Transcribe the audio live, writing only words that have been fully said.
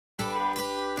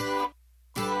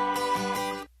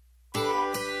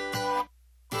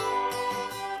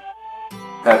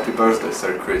Happy birthday,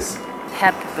 Sir Chris.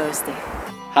 Happy birthday.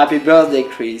 Happy birthday,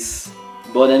 Chris.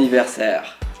 Bon anniversaire.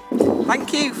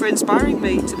 Thank you for inspiring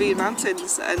me to be in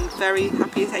mountains, and very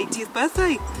happy 80th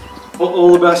birthday.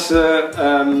 All the best, sir.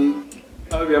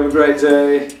 I hope you have a great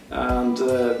day and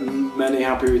many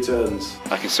happy returns.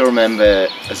 I can still remember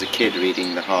as a kid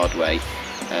reading The Hard Way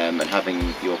and having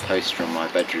your poster on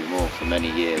my bedroom wall for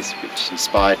many years, which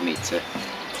inspired me to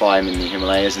climb in the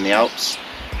Himalayas and the Alps.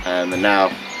 And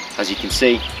now, as you can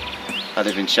see, I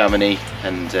live in Chamonix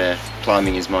and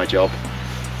climbing is my job.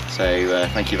 So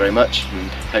thank you very much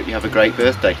and hope you have a great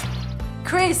birthday.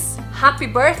 Chris, happy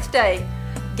birthday!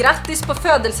 Grattis på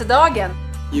födelsedagen!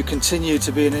 You continue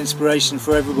to be an inspiration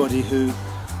for everybody who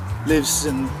lives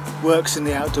and works in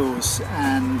the outdoors,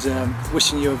 and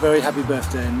wishing you a very happy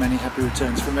birthday and many happy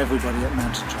returns from everybody at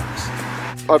Mountain Tracks.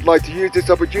 I'd like to use this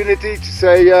opportunity to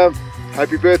say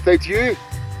happy birthday to you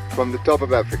from the top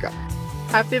of Africa.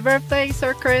 Happy birthday,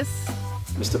 Sir Chris.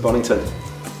 Mr. Bonington,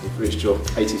 you've reached your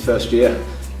 81st year.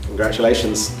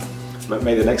 Congratulations.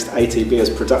 May the next 80 be as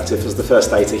productive as the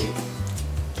first 80.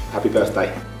 Happy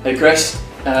birthday. Hey Chris,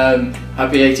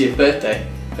 happy 80th birthday.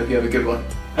 Hope you have a good one.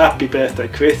 Happy birthday,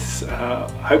 Chris.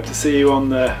 Hope to see you on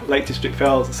the Lake District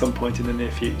Fells at some point in the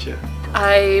near future.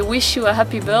 I wish you a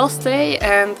happy birthday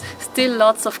and still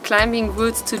lots of climbing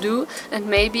routes to do, and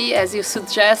maybe, as you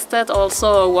suggested,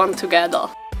 also one together.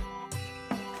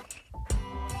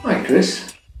 Hi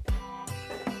Chris.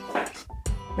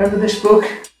 Remember this book?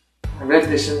 I read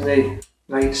this in the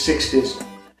late 60s. It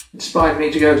inspired me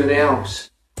to go to the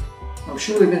Alps. I'm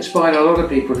sure you've inspired a lot of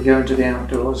people to go into the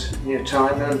outdoors in your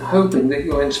time, and I'm hoping that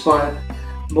you'll inspire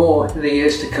more in the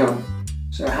years to come.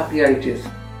 So happy 80th.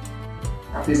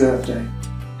 Happy birthday.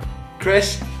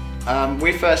 Chris,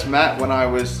 we first met when I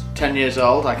was 10 years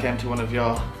old. I came to one of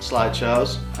your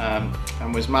slideshows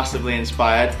and was massively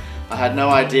inspired. I had no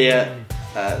idea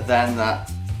then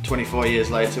that 24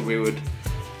 years later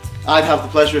I'd have the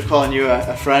pleasure of calling you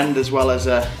a friend as well as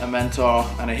a mentor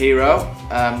and a hero.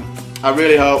 I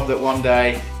really hope that one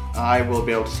day I will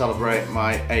be able to celebrate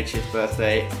my 80th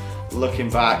birthday looking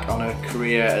back on a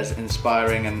career as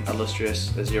inspiring and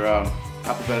illustrious as your own.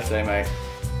 Happy birthday, mate.